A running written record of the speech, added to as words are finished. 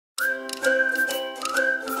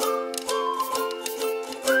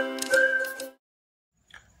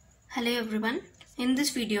Hello everyone. In this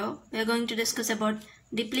video, we are going to discuss about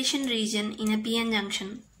depletion region in a PN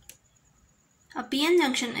junction. A PN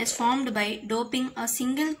junction is formed by doping a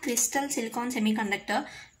single crystal silicon semiconductor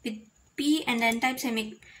with P and N-type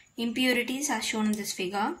impurities as shown in this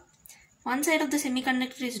figure. One side of the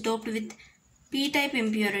semiconductor is doped with P-type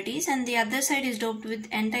impurities and the other side is doped with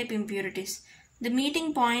N-type impurities. The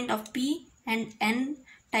meeting point of P and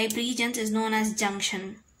N-type regions is known as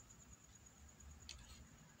junction.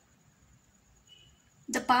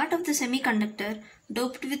 The part of the semiconductor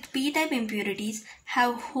doped with P-type impurities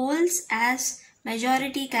have holes as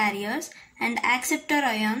majority carriers and acceptor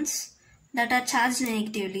ions that are charged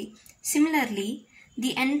negatively. Similarly,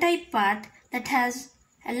 the N-type part that has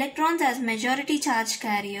electrons as majority charge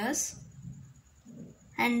carriers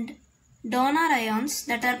and donor ions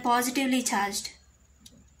that are positively charged.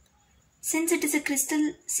 Since it is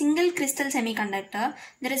a single crystal semiconductor,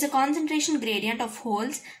 there is a concentration gradient of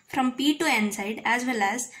holes from P to N side as well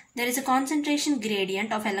as there is a concentration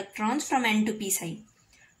gradient of electrons from N to P side.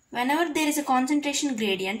 Whenever there is a concentration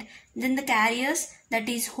gradient, then the carriers, that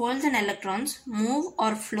is holes and electrons, move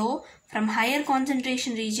or flow from higher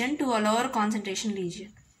concentration region to a lower concentration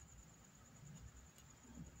region.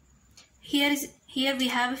 Here we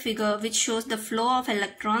have a figure which shows the flow of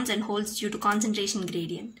electrons and holes due to concentration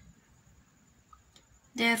gradient.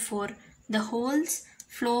 Therefore, the holes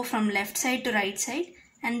flow from left side to right side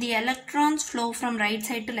and the electrons flow from right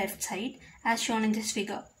side to left side as shown in this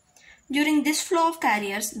figure. During this flow of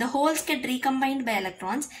carriers, the holes get recombined by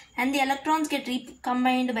electrons and the electrons get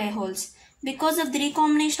recombined by holes. Because of the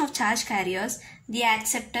recombination of charge carriers, the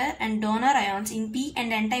acceptor and donor ions in P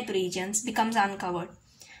and N-type regions becomes uncovered.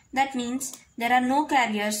 That means there are no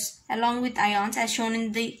carriers along with ions as shown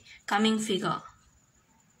in the coming figure.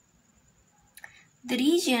 The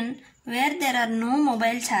region where there are no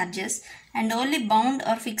mobile charges and only bound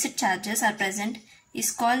or fixed charges are present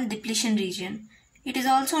is called depletion region. It is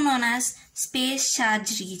also known as space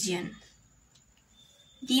charge region.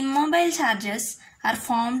 The immobile charges are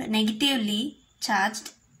formed negatively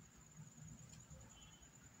charged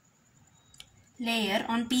layer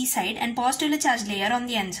on P side and positively charged layer on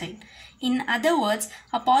the N side. In other words,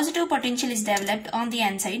 a positive potential is developed on the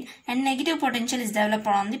N side and negative potential is developed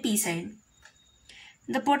on the P side.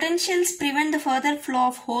 The potentials prevent the further flow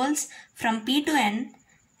of holes from P to N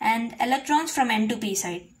and electrons from N to P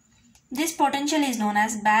side. This potential is known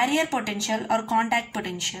as barrier potential or contact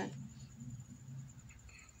potential.